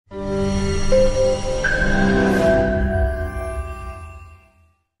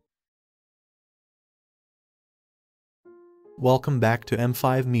welcome back to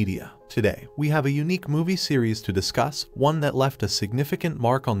M5 Media. Today, we have a unique movie series to discuss, one that left a significant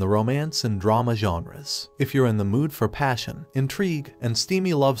mark on the romance and drama genres. If you're in the mood for passion, intrigue, and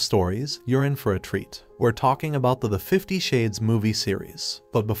steamy love stories, you're in for a treat. We're talking about the 50 Shades movie series.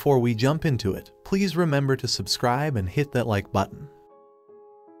 But before we jump into it, please remember to subscribe and hit that like button.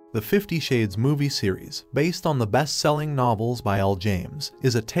 The 50 Shades movie series, based on the best-selling novels by L. James,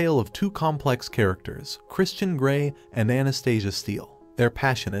 is a tale of two complex characters, Christian Grey and Anastasia Steele. Their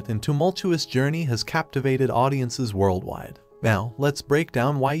passionate and tumultuous journey has captivated audiences worldwide. Now, let's break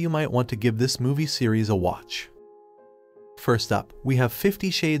down why you might want to give this movie series a watch. First up, we have 50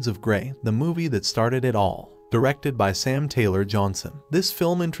 Shades of Grey, the movie that started it all. Directed by Sam Taylor Johnson, this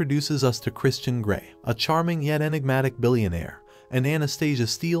film introduces us to Christian Grey, a charming yet enigmatic billionaire, and Anastasia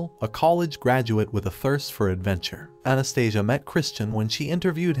Steele, a college graduate with a thirst for adventure. Anastasia met Christian when she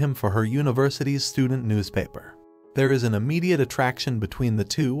interviewed him for her university's student newspaper. There is an immediate attraction between the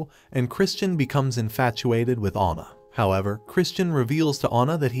two, and Christian becomes infatuated with Anna. However, Christian reveals to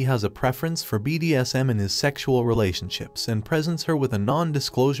Anna that he has a preference for BDSM in his sexual relationships and presents her with a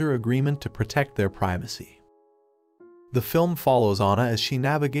non-disclosure agreement to protect their privacy. The film follows Anna as she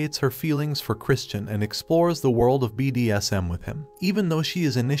navigates her feelings for Christian and explores the world of BDSM with him. Even though she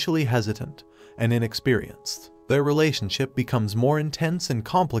is initially hesitant and inexperienced, their relationship becomes more intense and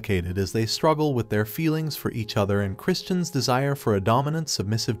complicated as they struggle with their feelings for each other and Christian's desire for a dominant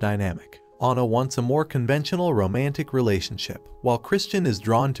submissive dynamic. Anna wants a more conventional romantic relationship, while Christian is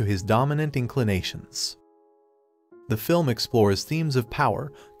drawn to his dominant inclinations. The film explores themes of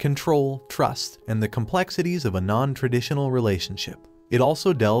power, control, trust, and the complexities of a non-traditional relationship. It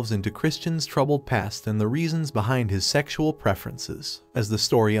also delves into Christian's troubled past and the reasons behind his sexual preferences. As the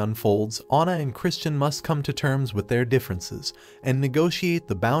story unfolds, Anna and Christian must come to terms with their differences and negotiate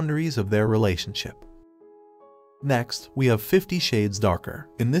the boundaries of their relationship. Next, we have 50 Shades Darker.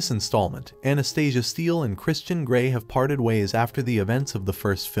 In this installment, Anastasia Steele and Christian Grey have parted ways after the events of the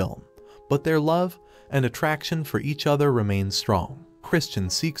first film, but their love and attraction for each other remains strong. Christian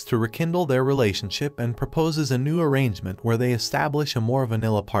seeks to rekindle their relationship and proposes a new arrangement where they establish a more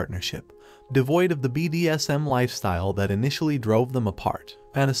vanilla partnership, devoid of the BDSM lifestyle that initially drove them apart.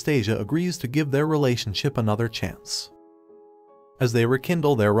 Anastasia agrees to give their relationship another chance. As they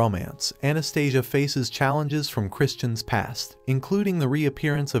rekindle their romance, Anastasia faces challenges from Christian's past, including the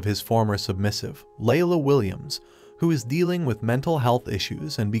reappearance of his former submissive, Layla Williams, who is dealing with mental health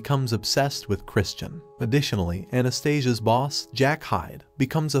issues and becomes obsessed with Christian. Additionally, Anastasia's boss, Jack Hyde,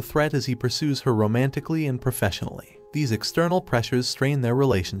 becomes a threat as he pursues her romantically and professionally. These external pressures strain their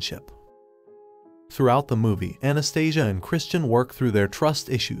relationship. Throughout the movie, Anastasia and Christian work through their trust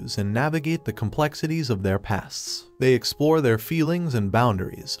issues and navigate the complexities of their pasts. They explore their feelings and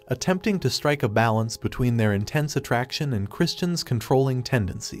boundaries, attempting to strike a balance between their intense attraction and Christian's controlling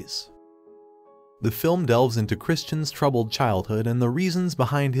tendencies. The film delves into Christian's troubled childhood and the reasons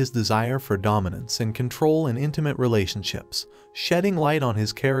behind his desire for dominance and control in intimate relationships, shedding light on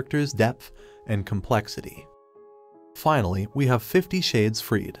his character's depth and complexity. Finally, we have 50 Shades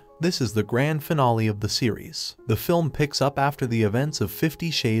Freed. This is the grand finale of the series. The film picks up after the events of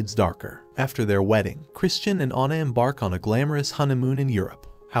 50 Shades Darker. After their wedding, Christian and Anna embark on a glamorous honeymoon in Europe.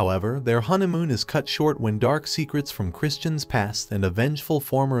 However, their honeymoon is cut short when dark secrets from Christian's past and a vengeful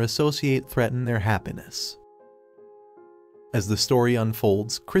former associate threaten their happiness. As the story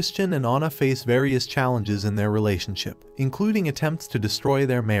unfolds, Christian and Anna face various challenges in their relationship, including attempts to destroy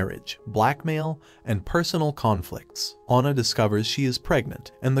their marriage, blackmail, and personal conflicts. Anna discovers she is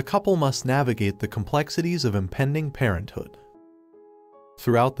pregnant, and the couple must navigate the complexities of impending parenthood.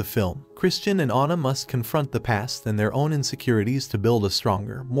 Throughout the film, Christian and Anna must confront the past and their own insecurities to build a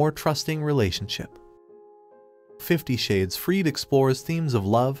stronger, more trusting relationship. 50 Shades Freed explores themes of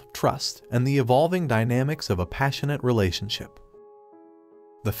love, trust, and the evolving dynamics of a passionate relationship.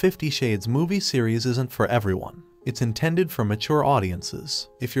 The 50 Shades movie series isn't for everyone. It's intended for mature audiences.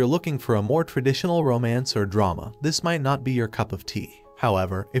 If you're looking for a more traditional romance or drama, this might not be your cup of tea.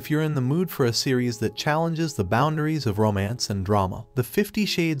 However, if you're in the mood for a series that challenges the boundaries of romance and drama, the 50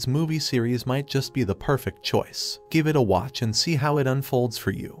 Shades movie series might just be the perfect choice. Give it a watch and see how it unfolds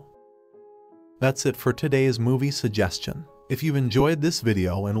for you. That's it for today's movie suggestion. If you've enjoyed this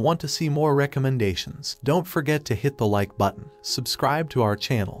video and want to see more recommendations, don't forget to hit the like button, subscribe to our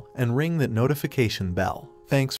channel, and ring that notification bell. Thanks.